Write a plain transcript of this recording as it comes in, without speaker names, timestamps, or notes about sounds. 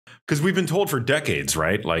Because we've been told for decades,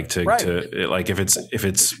 right? Like to like if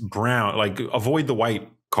it's brown, like avoid the white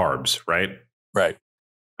carbs, right? Right.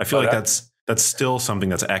 I feel like that's still something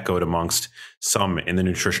that's echoed amongst some in the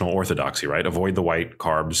nutritional orthodoxy, right? Avoid the white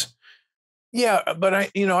carbs. Yeah, but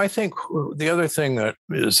I think the other thing that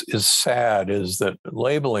is sad is that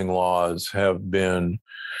labeling laws have been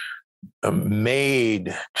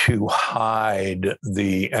made to hide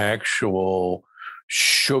the actual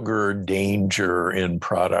sugar danger in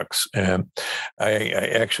products. And I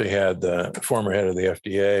actually had the former head of the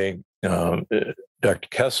FDA, Dr.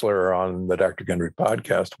 Kessler, on the Dr. Gundry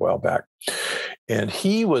podcast a while back. And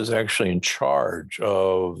he was actually in charge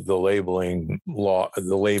of the labeling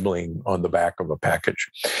on the back of a package.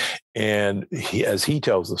 And as he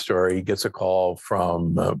tells the story, he gets a call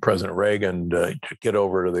from President Reagan to get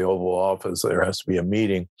over to the Oval Office. There has to be a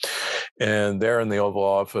meeting. And there in the Oval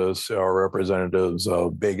Office are representatives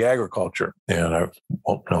of big agriculture. And I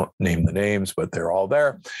won't name the names, but they're all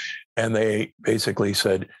there. And they basically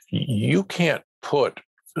said, you can't put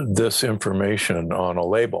this information on a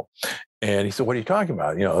label. And he said, what are you talking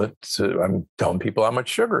about? I'm telling people how much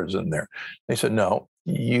sugar is in there. They said, no,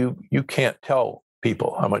 you can't tell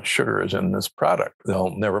people how much sugar is in this product.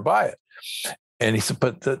 They'll never buy it. And he said,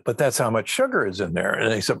 but that's how much sugar is in there.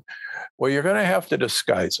 And they said, well, you're going to have to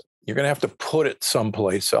disguise it. You're going to have to put it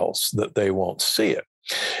someplace else that they won't see it.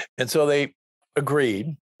 And so they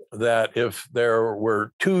agreed that if there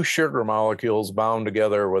were two sugar molecules bound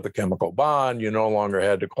together with a chemical bond, you no longer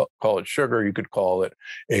had to call it sugar. You could call it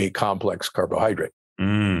a complex carbohydrate.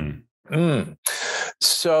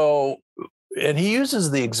 So, and he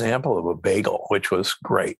uses the example of a bagel, which was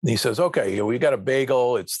great. And he says, okay, we got a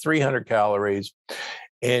bagel. It's 300 calories.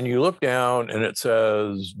 And you look down and it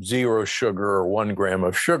says 0 sugar or 1 gram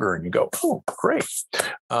of sugar. And you go, oh, great.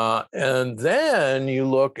 And then you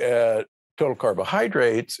look at total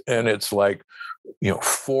carbohydrates, and it's like,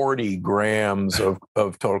 40 grams of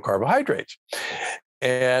total carbohydrates,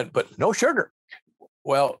 but no sugar.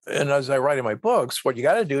 Well, and as I write in my books, what you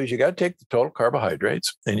got to do is you got to take the total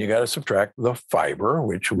carbohydrates and you got to subtract the fiber,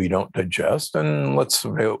 which we don't digest. And let's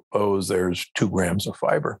suppose there's 2 grams of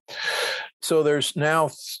fiber. So there's now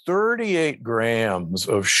 38 grams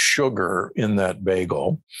of sugar in that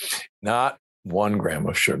bagel, not 1 gram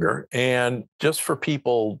of sugar. And just for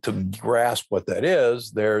people to grasp what that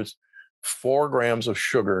is, there's 4 grams of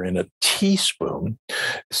sugar in a teaspoon.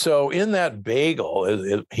 So in that bagel,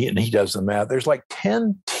 he does the math, there's like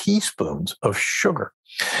 10 teaspoons of sugar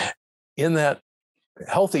in that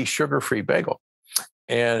healthy sugar-free bagel.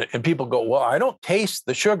 And people go, well, I don't taste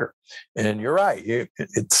the sugar. And you're right.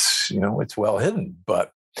 It's well hidden.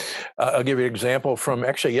 But I'll give you an example from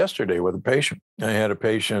actually yesterday with a patient. I had a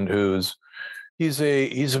patient he's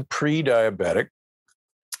a pre-diabetic,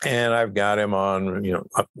 and I've got him on,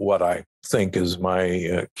 what I think is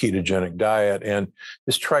my ketogenic diet, and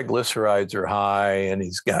his triglycerides are high, and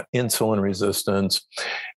he's got insulin resistance.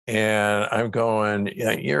 And I'm going,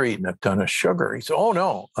 you're eating a ton of sugar. He said, oh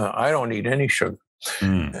no, I don't eat any sugar.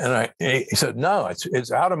 And he said, no,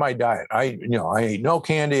 it's out of my diet. I eat no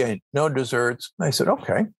candy, I eat no desserts. And I said,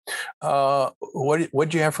 okay,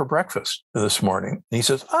 what'd you have for breakfast this morning? And he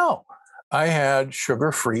says, oh, I had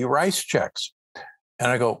sugar-free rice checks. And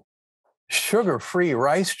I go, sugar-free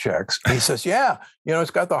rice checks? And he says, yeah,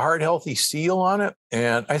 it's got the heart healthy seal on it.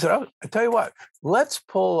 And I said, I tell you what, let's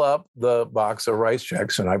pull up the box of rice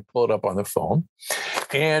checks. And I pull it up on the phone.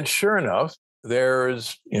 And sure enough,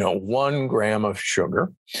 there's, 1 gram of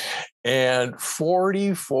sugar and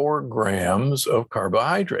 44 grams of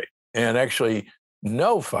carbohydrate, and actually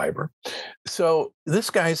no fiber. So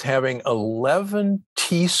this guy's having 11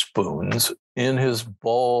 teaspoons in his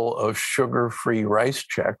bowl of sugar-free rice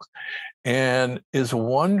checks and is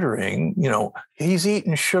wondering, he's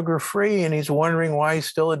eating sugar-free and he's wondering why he's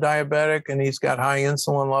still a diabetic and he's got high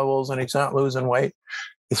insulin levels and he's not losing weight.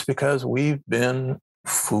 It's because we've been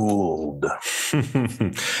fooled.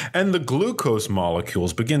 And the glucose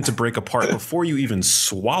molecules begin to break apart before you even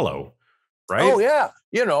swallow, right? Oh, yeah.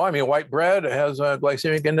 White bread has a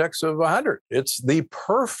glycemic index of 100. It's the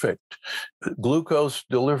perfect glucose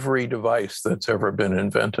delivery device that's ever been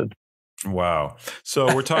invented. Wow.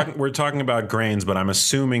 So we're talking about grains, but I'm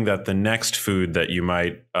assuming that the next food that you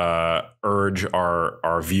might urge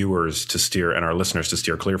our viewers to steer and our listeners to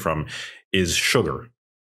steer clear from is sugar.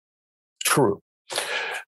 True.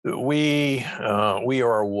 We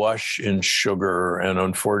are awash in sugar, and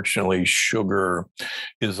unfortunately, sugar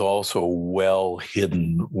is also well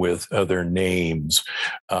hidden with other names,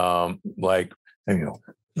 like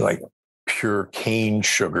pure cane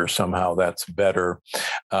sugar. Somehow that's better.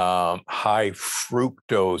 High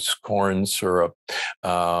fructose corn syrup.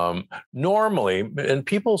 Normally, and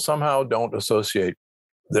people somehow don't associate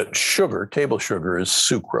that sugar, table sugar, is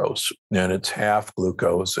sucrose, and it's half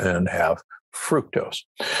glucose and half fructose.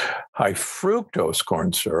 High fructose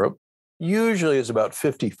corn syrup usually is about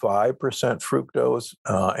 55% fructose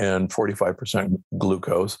and 45%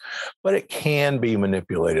 glucose, but it can be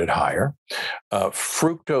manipulated higher.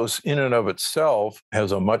 Fructose in and of itself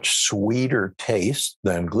has a much sweeter taste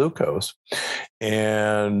than glucose.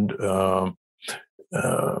 And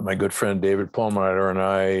my good friend David Perlmutter and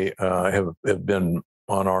I have been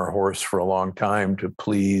on our horse for a long time to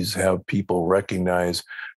please have people recognize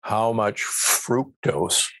how much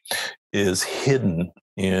fructose is hidden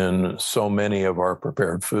in so many of our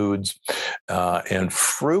prepared foods. And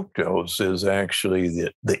fructose is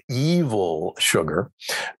actually the evil sugar.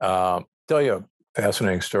 Tell you a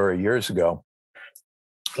fascinating story. Years ago,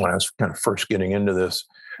 when I was kind of first getting into this,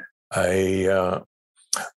 a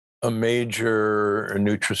major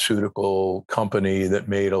nutraceutical company that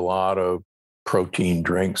made a lot of protein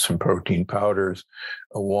drinks and protein powders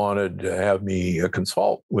wanted to have me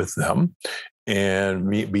consult with them and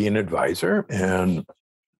be an advisor, and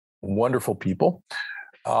wonderful people.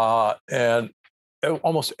 And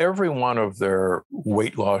almost every one of their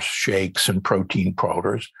weight loss shakes and protein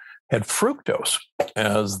powders had fructose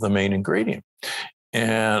as the main ingredient.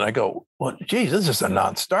 And I go, well, geez, this is a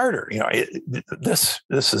non-starter. This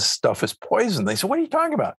stuff is poison. They said, what are you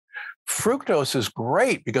talking about? Fructose is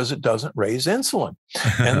great because it doesn't raise insulin,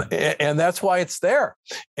 and that's why it's there.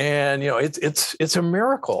 And it's a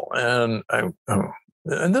miracle. And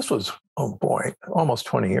and this was, oh boy, almost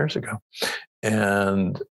 20 years ago.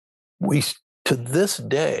 And to this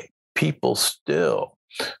day, people still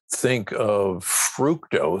think of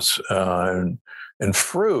fructose and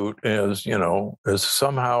fruit as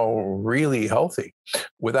somehow really healthy,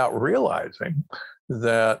 without realizing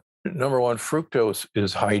that, number one, fructose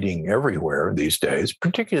is hiding everywhere these days,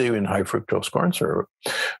 particularly in high fructose corn syrup.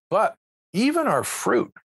 But even our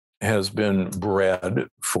fruit has been bred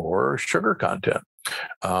for sugar content.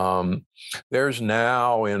 There's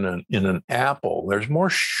now in an apple, there's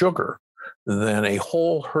more sugar than a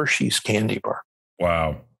whole Hershey's candy bar.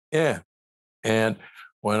 Wow. Yeah. And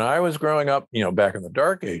when I was growing up, back in the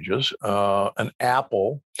dark ages, an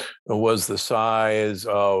apple was the size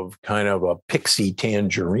of kind of a pixie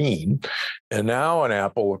tangerine. And now an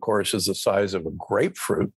apple, of course, is the size of a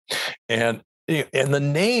grapefruit. And the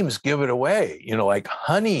names give it away, like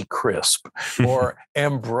Honey Crisp or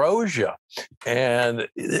Ambrosia. And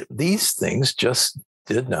these things just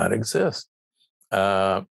did not exist.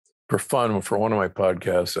 For fun, for one of my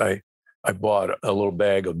podcasts, I bought a little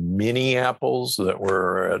bag of mini apples that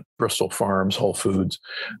were at Bristol Farms, Whole Foods,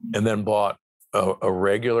 and then bought a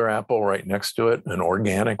regular apple right next to it, an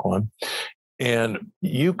organic one. And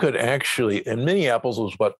you could actually, and mini apples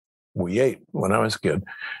was what we ate when I was a kid.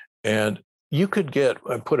 And you could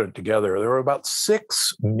I put it together, there were about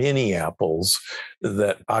 6 mini apples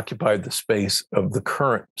that occupied the space of the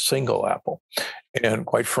current single apple. And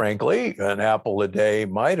quite frankly, an apple a day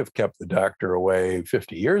might have kept the doctor away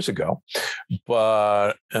 50 years ago,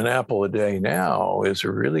 but an apple a day now is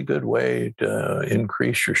a really good way to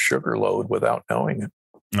increase your sugar load without knowing it.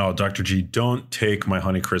 Oh, Dr. G, don't take my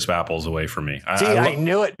Honeycrisp apples away from me. I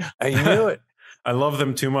knew it. I knew it. I love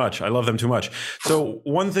them too much. So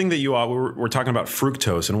one thing that we're talking about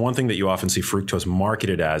fructose, and one thing that you often see fructose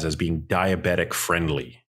marketed as being diabetic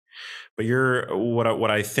friendly. But what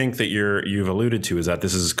I think that you've alluded to is that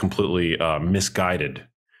this is completely misguided.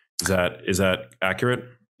 Is that accurate?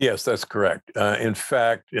 Yes, that's correct. In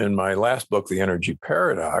fact, in my last book, The Energy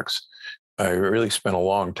Paradox, I really spent a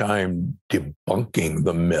long time debunking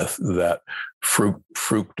the myth that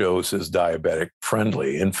fructose is diabetic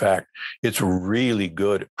friendly. In fact, it's really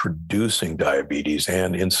good at producing diabetes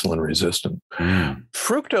and insulin resistant.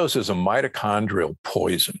 Fructose is a mitochondrial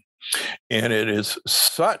poison, and it is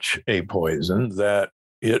such a poison that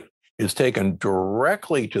it is taken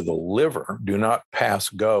directly to the liver. Do not pass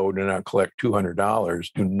go, do not collect $200,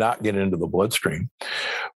 do not get into the bloodstream,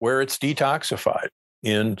 where it's detoxified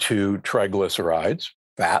into triglycerides,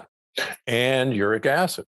 fat, and uric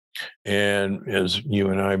acid. And as you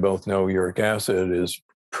and I both know, uric acid is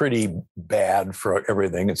pretty bad for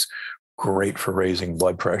everything. It's great for raising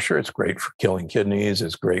blood pressure. It's great for killing kidneys.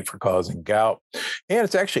 It's great for causing gout. And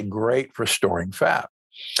it's actually great for storing fat.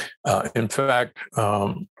 In fact,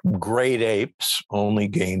 great apes only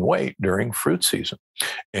gain weight during fruit season.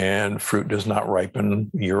 And fruit does not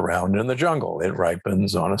ripen year-round in the jungle. It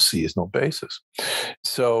ripens on a seasonal basis.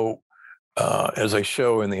 So as I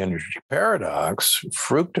show in the energy paradox,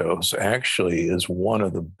 fructose actually is one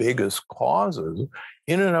of the biggest causes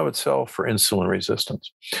in and of itself for insulin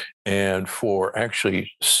resistance and for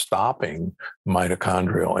actually stopping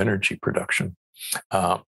mitochondrial energy production.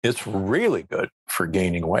 It's really good for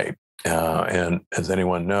gaining weight. And as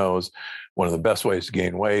anyone knows, one of the best ways to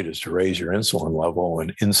gain weight is to raise your insulin level,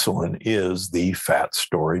 and insulin is the fat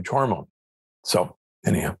storage hormone. So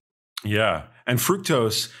anyhow. Yeah. And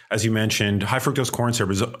fructose, as you mentioned, high fructose corn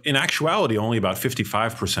syrup is in actuality only about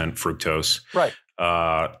 55% fructose. Right.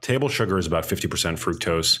 Table sugar is about 50%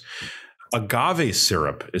 fructose. Agave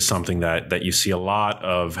syrup is something that you see a lot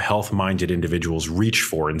of health-minded individuals reach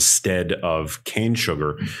for instead of cane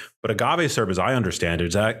sugar. But agave syrup, as I understand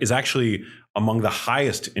it, is actually among the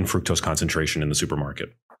highest in fructose concentration in the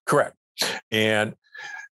supermarket. Correct. And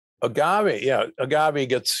agave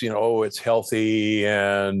gets, it's healthy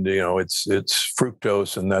and, it's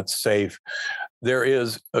fructose and that's safe. There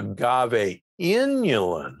is agave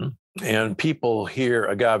inulin. And people hear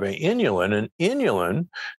agave inulin, and inulin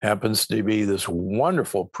happens to be this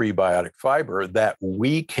wonderful prebiotic fiber that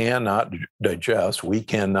we cannot digest. We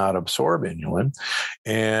cannot absorb inulin,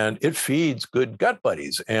 and it feeds good gut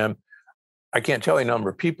buddies. And I can't tell you the number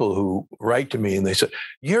of people who write to me and they say,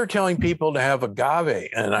 "You're telling people to have agave."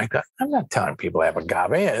 And I thought, I'm not telling people to have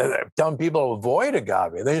agave. I'm telling people to avoid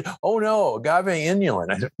agave. They, "Oh no, agave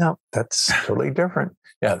inulin." I said, "No, that's totally different.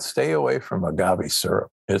 Yeah, stay away from agave syrup.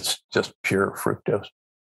 It's just pure fructose."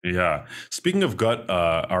 Yeah. Speaking of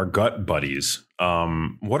our gut buddies,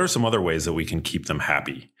 what are some other ways that we can keep them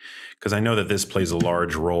happy? Because I know that this plays a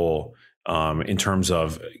large role in terms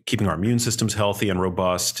of keeping our immune systems healthy and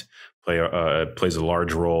robust. Plays a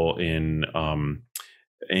large role in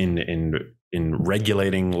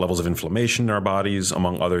regulating levels of inflammation in our bodies,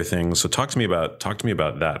 among other things. So talk to me about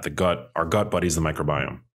that. Our gut buddies, the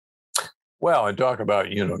microbiome. Well, and talk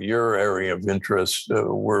about your area of interest.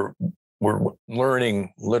 We're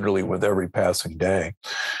learning literally with every passing day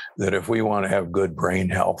that if we want to have good brain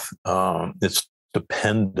health, it's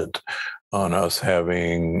dependent on us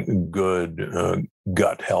having good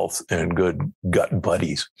gut health and good gut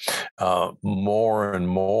buddies. More and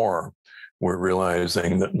more, we're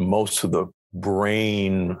realizing that most of the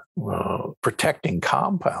brain protecting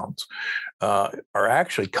compounds are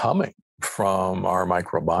actually coming from our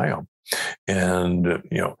microbiome. And,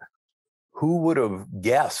 who would have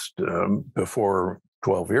guessed before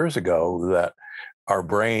 12 years ago that our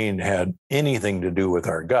brain had anything to do with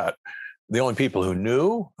our gut? The only people who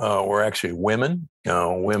knew were actually women.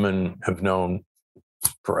 Women have known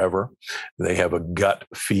forever. They have a gut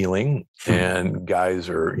feeling, and guys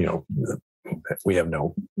are, we have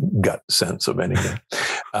no gut sense of anything.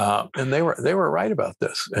 And they were right about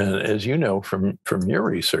this. And as you know from your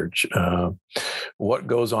research, what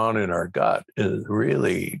goes on in our gut is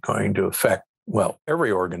really going to affect, well,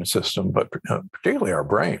 every organ system, but particularly our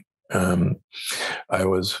brain. I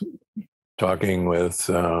was talking with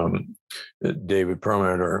David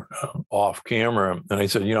Perlmutter off camera, and I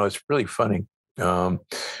said, it's really funny.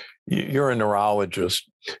 You're a neurologist,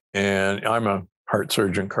 and I'm a heart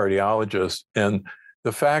surgeon cardiologist, and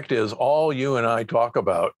the fact is, all you and I talk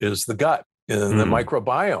about is the gut and the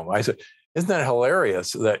microbiome. I said, isn't that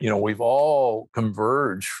hilarious that, we've all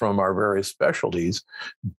converged from our various specialties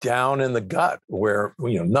down in the gut where,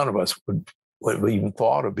 none of us would even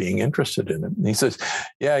thought of being interested in it. And he says,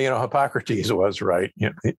 yeah, Hippocrates was right.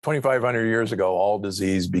 2,500 years ago, all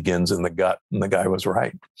disease begins in the gut. And the guy was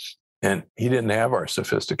right. And he didn't have our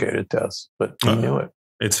sophisticated tests, but he knew it.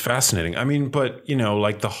 It's fascinating. I mean, but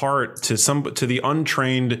like the heart to the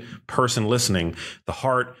untrained person listening, the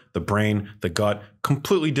heart, the brain, the gut,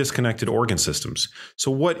 completely disconnected organ systems.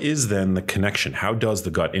 So what is then the connection? How does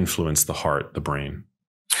the gut influence the heart, the brain?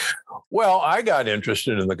 Well, I got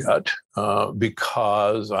interested in the gut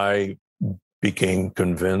because I became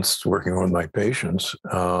convinced working with my patients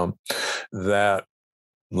that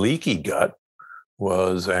leaky gut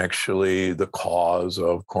was actually the cause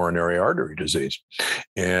of coronary artery disease.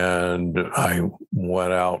 And I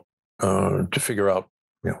went out to figure out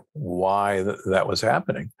why that was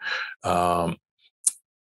happening. Dale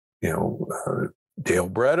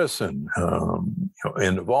Bredesen,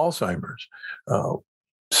 end of Alzheimer's,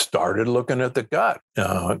 started looking at the gut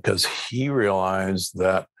because he realized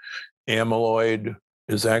that amyloid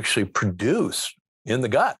is actually produced in the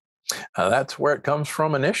gut. That's where it comes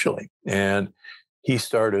from initially. And he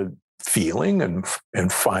started feeling and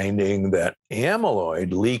finding that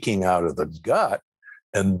amyloid leaking out of the gut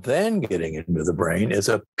and then getting into the brain is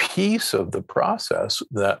a piece of the process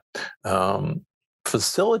that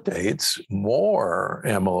facilitates more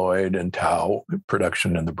amyloid and tau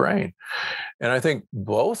production in the brain. And I think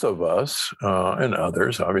both of us and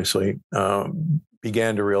others, obviously,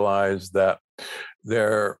 began to realize that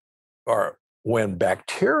there are, when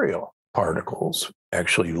bacterial particles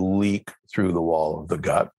actually leak through the wall of the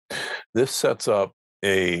gut, this sets up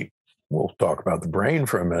we'll talk about the brain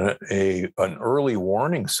for a minute, an early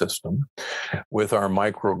warning system with our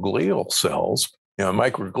microglial cells.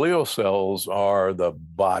 Microglial cells are the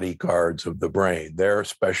bodyguards of the brain. They're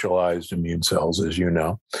specialized immune cells, as you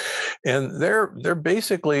know. And they're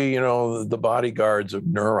basically, the bodyguards of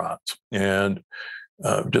neurons. And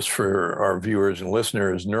just for our viewers and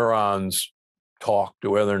listeners, neurons talk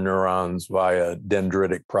to other neurons via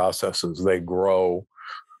dendritic processes. They grow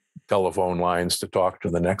telephone lines to talk to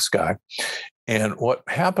the next guy. And what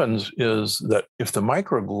happens is that if the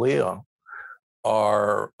microglia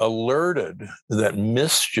are alerted that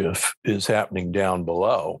mischief is happening down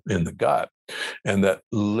below in the gut, and that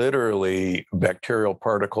literally bacterial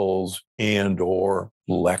particles and or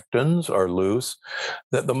lectins are loose,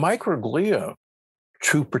 that the microglia,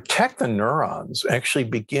 to protect the neurons, actually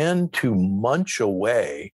begin to munch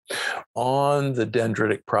away on the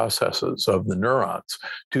dendritic processes of the neurons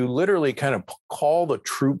to literally kind of call the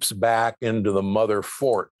troops back into the mother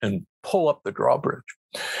fort and pull up the drawbridge.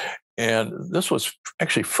 And this was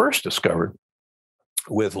actually first discovered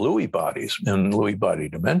with Lewy bodies and Lewy body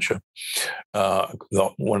dementia.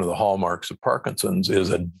 One of the hallmarks of Parkinson's is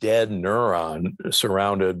a dead neuron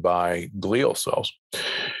surrounded by glial cells.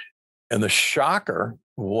 And the shocker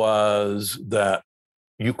was that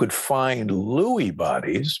you could find Lewy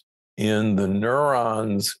bodies in the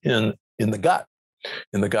neurons in the gut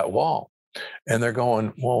wall. And they're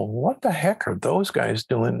going, well, what the heck are those guys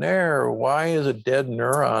doing there? Why is a dead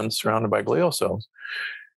neuron surrounded by glial cells?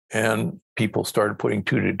 And people started putting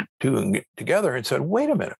two together and said, wait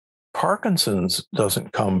a minute, Parkinson's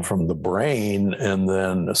doesn't come from the brain and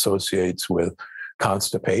then associates with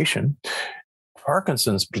constipation.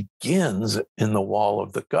 Parkinson's begins in the wall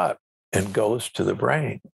of the gut and goes to the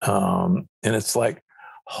brain. And it's like,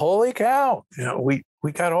 holy cow, we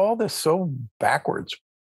got all this so backwards.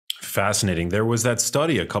 Fascinating. There was that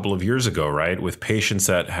study a couple of years ago, right, with patients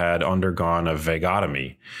that had undergone a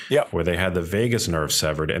vagotomy, where they had the vagus nerve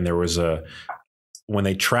severed. And there was when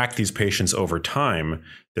they tracked these patients over time,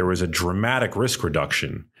 there was a dramatic risk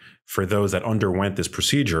reduction for those that underwent this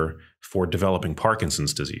procedure for developing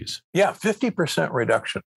Parkinson's disease. Yeah, 50%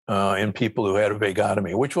 reduction in people who had a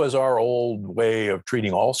vagotomy, which was our old way of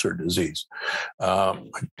treating ulcer disease. I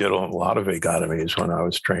did a lot of vagotomies when I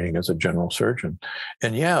was training as a general surgeon.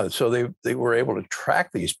 And so they were able to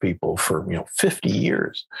track these people for 50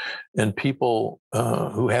 years. And people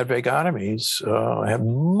who had vagotomies had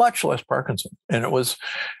much less Parkinson's. And it was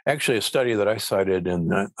actually a study that I cited in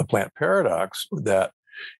the Plant Paradox that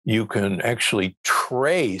you can actually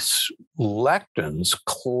trace lectins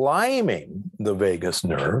climbing the vagus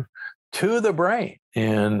nerve to the brain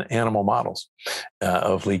in animal models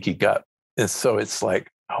of leaky gut. And so it's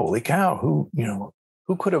like, holy cow, who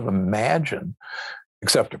could have imagined,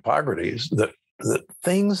 except Hippocrates, that the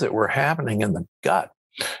things that were happening in the gut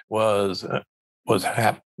was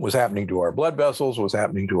happening to our blood vessels, was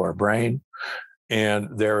happening to our brain. And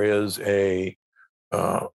there is a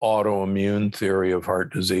autoimmune theory of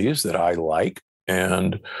heart disease that I like,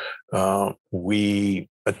 and we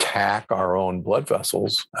attack our own blood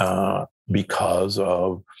vessels because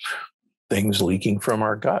of things leaking from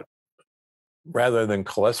our gut, rather than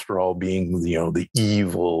cholesterol being the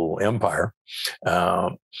evil empire.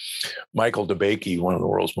 Michael DeBakey, one of the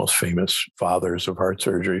world's most famous fathers of heart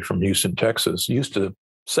surgery from Houston, Texas, used to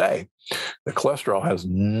say that cholesterol has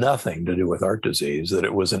nothing to do with heart disease, that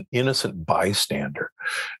it was an innocent bystander,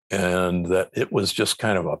 and that it was just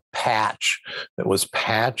kind of a patch that was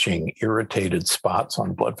patching irritated spots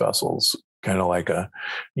on blood vessels, kind of like a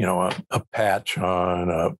patch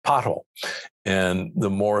on a pothole. And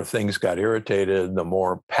the more things got irritated, the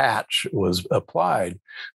more patch was applied,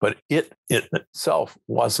 but it itself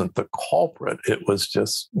wasn't the culprit. It was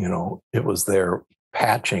just, it was there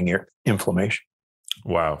patching inflammation.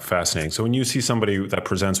 Wow, fascinating. So when you see somebody that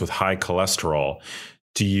presents with high cholesterol,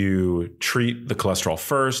 do you treat the cholesterol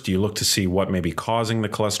first? Do you look to see what may be causing the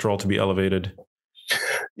cholesterol to be elevated?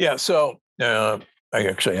 Yeah, so I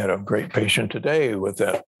actually had a great patient today with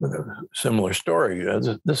a similar story.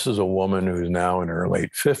 This is a woman who's now in her late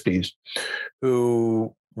 50s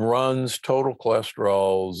who runs total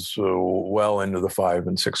cholesterols well into the 500s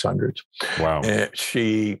and 600s. Wow. And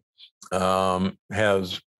she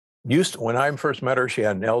when I first met her, she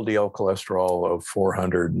had an LDL cholesterol of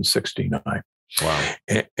 469. Wow.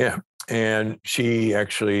 And she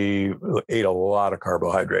actually ate a lot of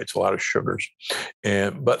carbohydrates, a lot of sugars,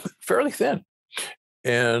 but fairly thin.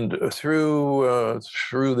 And through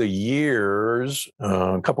the years,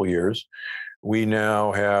 a couple years, we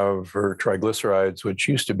now have her triglycerides, which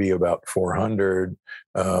used to be about 400.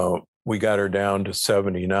 We got her down to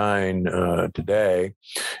 79 today,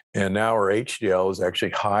 and now her HDL is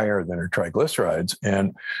actually higher than her triglycerides.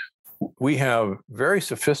 And we have very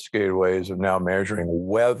sophisticated ways of now measuring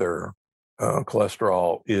whether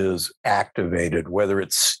cholesterol is activated, whether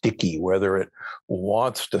it's sticky, whether it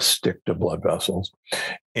wants to stick to blood vessels.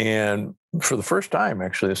 And for the first time,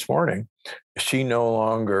 actually, this morning, she no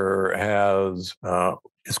longer has,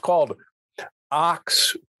 it's called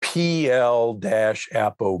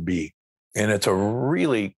OXPL-ApoB. And it's a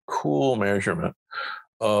really cool measurement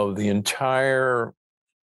of the entire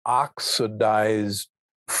oxidized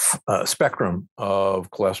spectrum of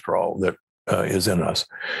cholesterol that is in us.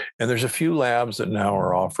 And there's a few labs that now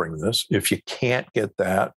are offering this. If you can't get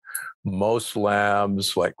that, most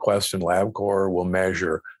labs like Quest and LabCorp will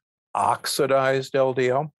measure oxidized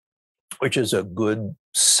LDL, which is a good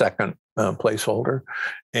second placeholder.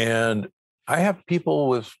 And I have people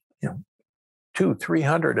with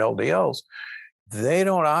 200-300 LDLs. They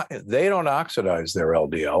don't oxidize their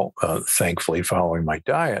LDL, thankfully, following my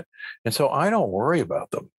diet. And so I don't worry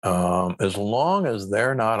about them. As long as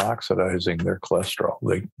they're not oxidizing their cholesterol,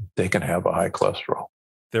 they can have a high cholesterol.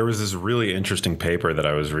 There was this really interesting paper that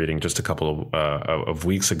I was reading just a couple of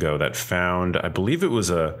weeks ago that found, I believe it was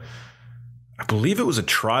a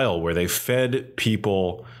trial where they fed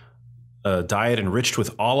people a diet enriched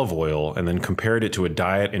with olive oil and then compared it to a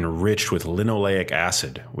diet enriched with linoleic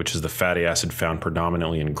acid, which is the fatty acid found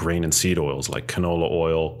predominantly in grain and seed oils like canola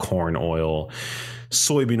oil, corn oil,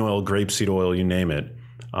 soybean oil, grapeseed oil, you name it.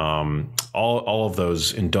 All of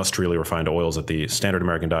those industrially refined oils that the standard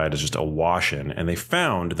American diet is just awash in. And they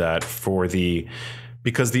found that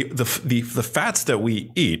because the fats that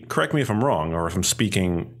we eat, correct me if I'm wrong, or if I'm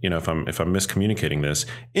speaking, if I'm miscommunicating this,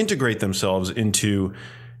 integrate themselves into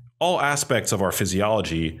all aspects of our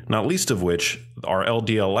physiology, not least of which are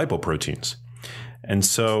LDL lipoproteins. And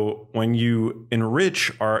so when you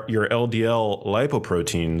enrich your LDL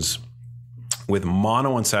lipoproteins with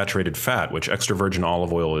monounsaturated fat, which extra virgin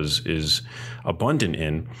olive oil is abundant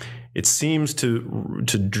in, it seems to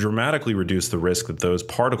dramatically reduce the risk that those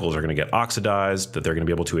particles are going to get oxidized, that they're going to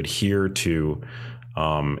be able to adhere to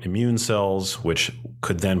immune cells, which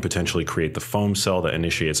could then potentially create the foam cell that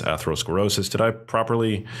initiates atherosclerosis. Did I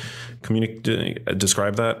properly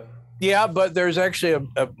describe that? Yeah, but there's actually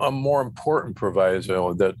a more important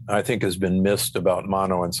proviso that I think has been missed about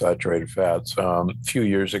monounsaturated fats. A few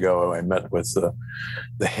years ago, I met with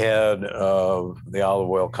the head of the Olive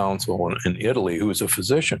Oil Council in Italy, who was a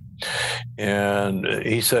physician. And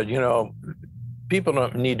he said, people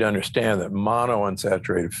don't need to understand that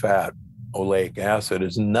monounsaturated fat, oleic acid,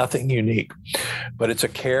 is nothing unique, but it's a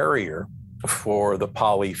carrier for the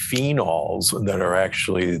polyphenols that are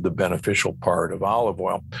actually the beneficial part of olive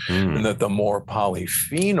oil. And that the more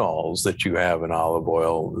polyphenols that you have in olive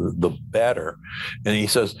oil, the better. And he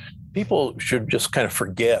says people should just kind of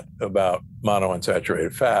forget about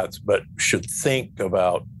monounsaturated fats, but should think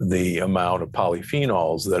about the amount of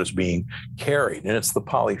polyphenols that is being carried. And it's the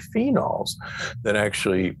polyphenols that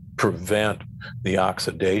actually prevent the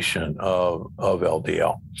oxidation of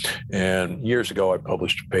LDL. And years ago, I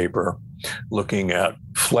published a paper looking at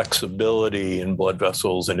flexibility in blood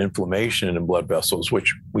vessels and inflammation in blood vessels,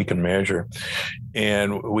 which we can measure.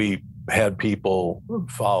 And we had people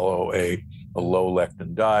follow a low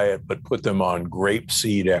lectin diet, but put them on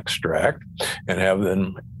grapeseed extract and have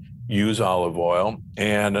them use olive oil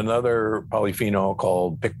and another polyphenol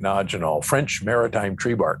called pycnogenol, French maritime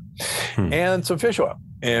tree bark, and some fish oil.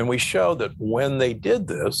 And we showed that when they did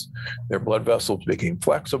this, their blood vessels became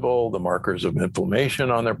flexible, the markers of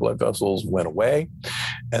inflammation on their blood vessels went away.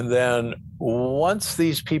 And then once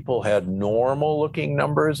these people had normal looking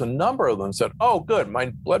numbers, a number of them said, oh, good,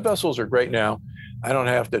 my blood vessels are great now. I don't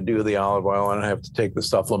have to do the olive oil. I don't have to take the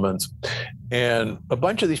supplements. And a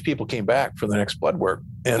bunch of these people came back for the next blood work.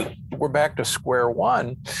 And we're back to square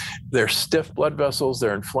one. They're stiff blood vessels.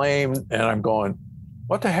 They're inflamed. And I'm going,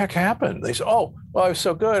 what the heck happened? They said, oh, well, I was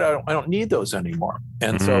so good. I don't need those anymore.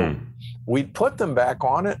 And so we put them back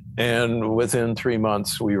on it. And within 3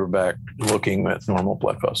 months, we were back looking at normal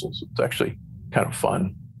blood vessels. It's actually kind of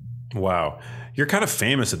fun. Wow. You're kind of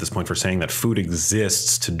famous at this point for saying that food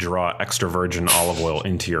exists to draw extra virgin olive oil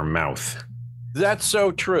into your mouth. That's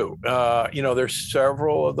so true. There's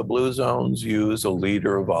several of the blue zones use 1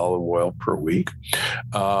 liter of olive oil per week.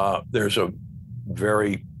 There's a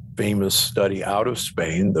very famous study out of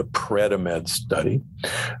Spain, the Predimed study,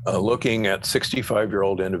 looking at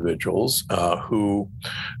 65-year-old individuals who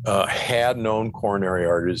had known coronary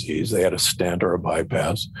artery disease. They had a stent or a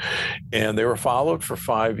bypass, and they were followed for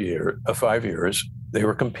 5 years. They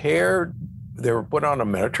were put on a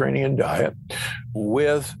Mediterranean diet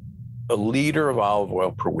with a liter of olive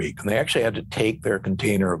oil per week. And they actually had to take their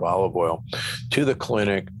container of olive oil to the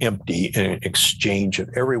clinic empty and exchange it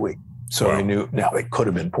every week. So I knew, now they could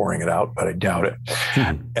have been pouring it out, but I doubt it.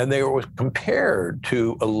 And they were compared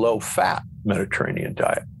to a low-fat Mediterranean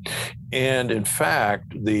diet. And in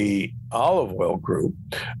fact, the olive oil group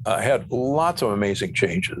had lots of amazing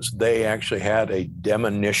changes. They actually had a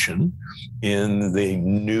diminution in the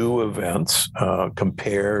new events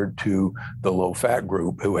compared to the low-fat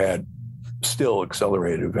group, who had still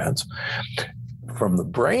accelerated events. From the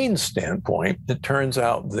brain standpoint, it turns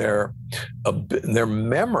out their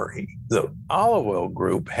memory, the olive oil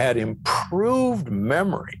group had improved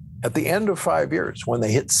memory at the end of 5 years when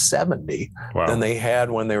they hit 70 than they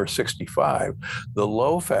had when they were 65. The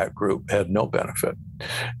low-fat group had no benefit.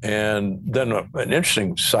 And then an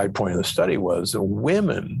interesting side point of the study was that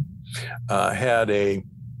women had I'm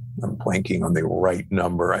blanking on the right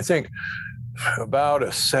number, I think about a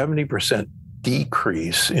 70%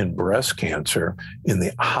 decrease in breast cancer in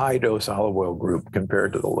the high dose olive oil group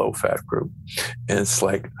compared to the low fat group. And it's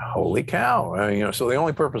like, holy cow. I mean, so the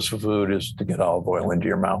only purpose of food is to get olive oil into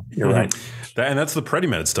your mouth. You're right. And that's the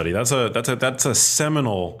Predimed study. That's a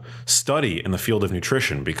seminal study in the field of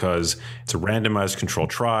nutrition, because it's a randomized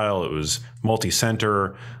controlled trial. It was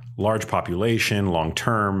multi-center, large population,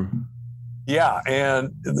 long-term. Yeah.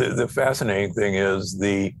 And the fascinating thing is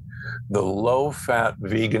the low-fat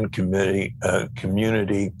vegan community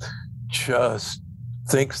just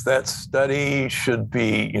thinks that study should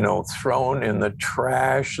be, thrown in the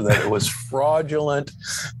trash, that it was fraudulent.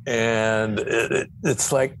 And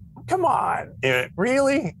it's like, come on,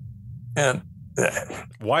 really? And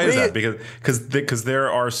why is that? Because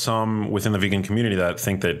there are some within the vegan community that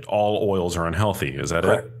think that all oils are unhealthy. Is that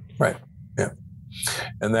it? Right. Yeah.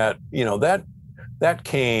 And that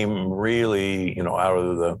came really, out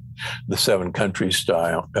of the 7 countries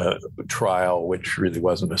trial, which really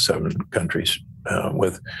wasn't a 7 countries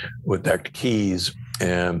with Dr. Keyes,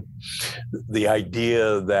 and the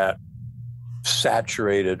idea that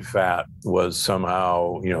saturated fat was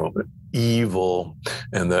somehow, evil,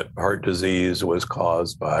 and that heart disease was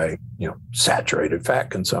caused by, saturated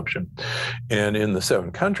fat consumption. And in the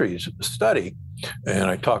 7 countries study, and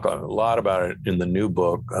I talk a lot about it in the new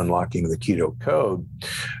book, Unlocking the Keto Code,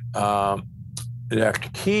 Dr.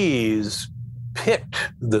 Keyes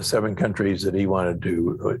picked the 7 countries that he wanted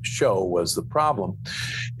to show was the problem.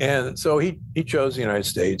 And so he chose the United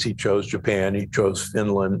States, he chose Japan, he chose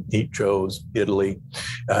Finland, he chose Italy,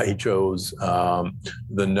 he chose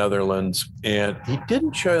the Netherlands, and he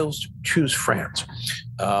didn't choose France.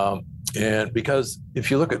 And because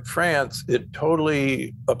if you look at France, it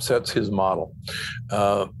totally upsets his model.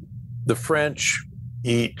 The French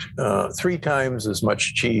eat 3 times as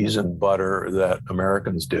much cheese and butter that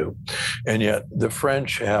Americans do. And yet the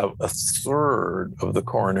French have 1/3 of the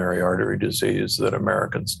coronary artery disease that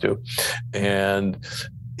Americans do. And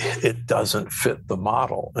it doesn't fit the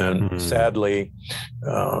model. And sadly,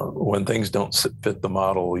 when things don't fit the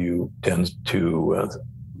model, you tend to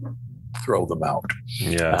throw them out.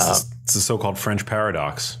 Yeah, it's the so-called French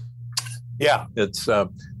paradox. Yeah, there's a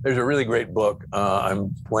really great book. I'm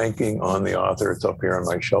blanking on the author. It's up here on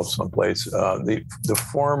my shelf someplace. The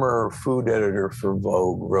former food editor for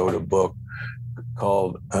Vogue wrote a book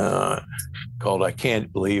called I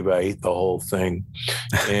Can't Believe I Ate the Whole Thing.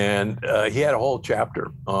 And he had a whole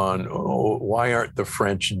chapter on why aren't the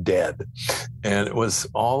French dead? And it was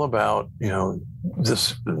all about,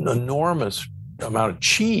 this enormous amount of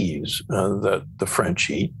cheese that the French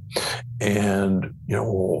eat, and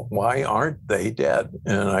why aren't they dead?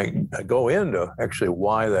 And I go into actually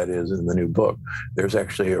why that is in the new book. There's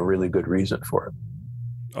actually a really good reason for it.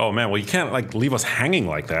 Oh man, well you can't leave us hanging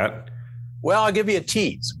like that. Well, I'll give you a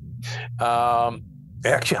tease.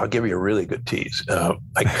 Actually, I'll give you a really good tease.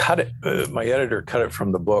 I cut it. My editor cut it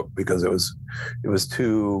from the book because it was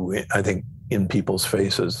too, I think, in people's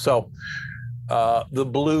faces. So. The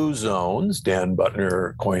blue zones, Dan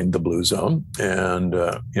Buttner coined the blue zone, and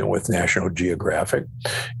with National Geographic.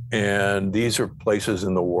 And these are places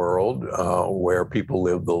in the world where people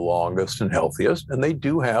live the longest and healthiest, and they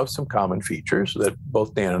do have some common features that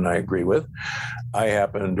both Dan and I agree with. I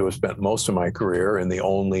happen to have spent most of my career in the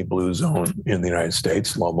only blue zone in the United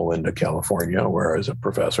States, Loma Linda, California, where I was a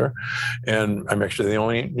professor. And I'm actually the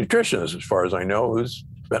only nutritionist, as far as I know, who's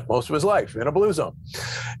spent most of his life in a blue zone.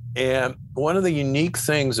 And one of the unique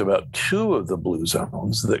things about two of the blue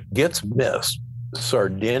zones that gets missed,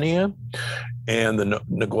 Sardinia and the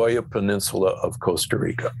Nagoya Peninsula of Costa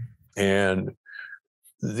Rica. And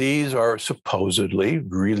these are supposedly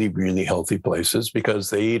really, really healthy places because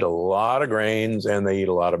they eat a lot of grains and they eat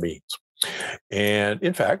a lot of beans. And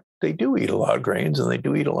in fact, they do eat a lot of grains and they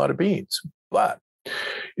do eat a lot of beans. But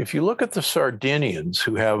if you look at the Sardinians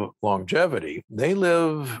who have longevity, they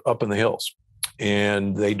live up in the hills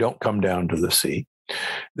and they don't come down to the sea.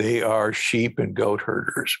 They are sheep and goat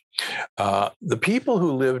herders. The people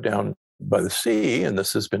who live down by the sea, and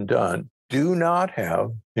this has been done, do not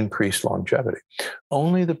have increased longevity.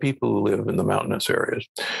 Only the people who live in the mountainous areas.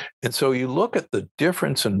 And so you look at the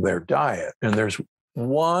difference in their diet, and there's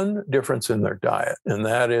one difference in their diet, and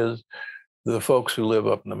that is the folks who live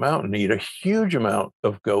up in the mountain eat a huge amount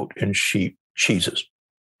of goat and sheep cheeses.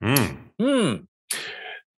 You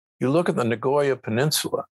look at the Nagoya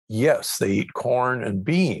Peninsula. Yes, they eat corn and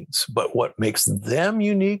beans, but what makes them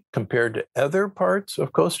unique compared to other parts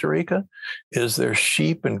of Costa Rica is they're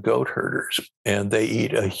sheep and goat herders, and they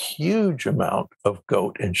eat a huge amount of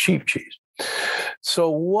goat and sheep cheese. So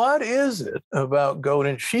what is it about goat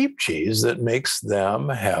and sheep cheese that makes them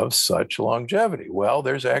have such longevity? Well,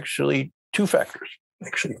 there's actually two factors,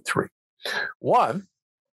 actually three. One,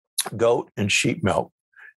 goat and sheep milk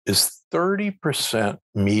is 30%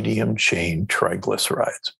 medium chain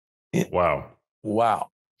triglycerides. Wow.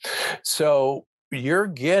 So you're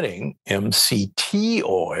getting MCT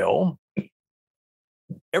oil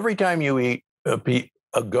every time you eat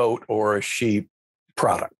a goat or a sheep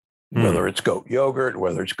product, whether it's goat yogurt,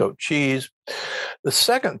 whether it's goat cheese. The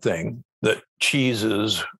second thing that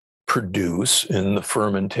cheeses produce in the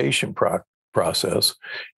fermentation process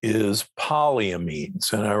is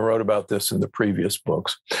polyamines. And I wrote about this in the previous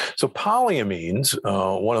books. So polyamines,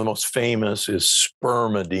 one of the most famous is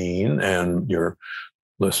spermidine, and your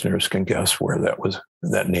listeners can guess where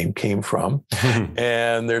that name came from.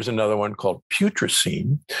 And there's another one called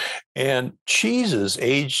putrescine. And cheeses,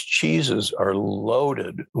 aged cheeses, are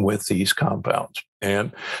loaded with these compounds.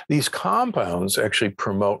 And these compounds actually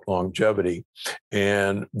promote longevity.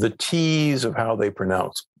 And the T's of how they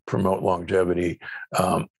promote longevity,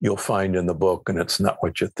 you'll find in the book, and it's not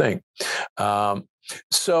what you think.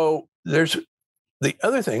 So there's the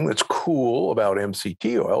other thing that's cool about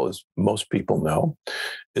MCT oil, as most people know,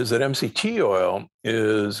 is that MCT oil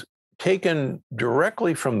is taken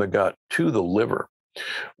directly from the gut to the liver,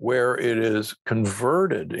 where it is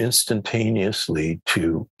converted instantaneously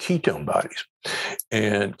to ketone bodies.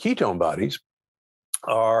 And ketone bodies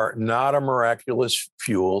are not a miraculous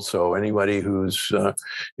fuel. So anybody who's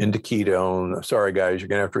into ketone, sorry guys, you're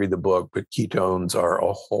going to have to read the book, but ketones are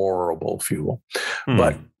a horrible fuel.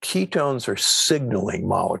 But ketones are signaling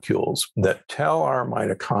molecules that tell our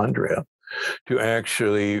mitochondria to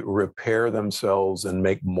actually repair themselves and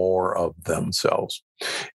make more of themselves.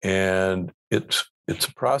 And it's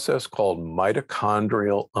a process called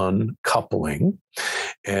mitochondrial uncoupling.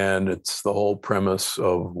 And it's the whole premise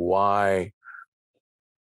of why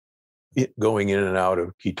going in and out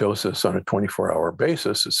of ketosis on a 24-hour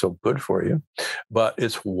basis is so good for you. But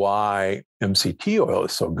it's why MCT oil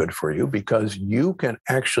is so good for you, because you can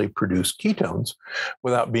actually produce ketones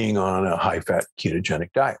without being on a high-fat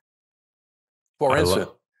ketogenic diet. For instance,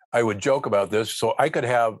 I would joke about this. So I could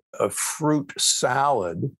have a fruit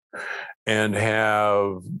salad and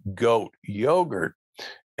have goat yogurt,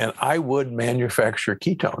 and I would manufacture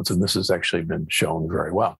ketones. And this has actually been shown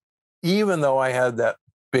very well. Even though I had that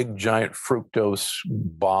big giant fructose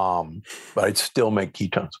bomb, but I'd still make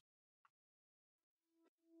ketones.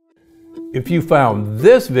 If you found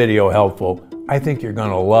this video helpful, I think you're going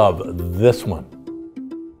to love this one.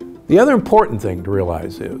 The other important thing to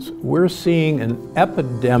realize is we're seeing an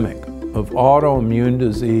epidemic of autoimmune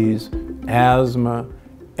disease, asthma,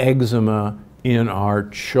 eczema in our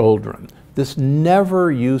children. This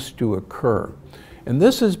never used to occur. And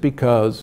this is because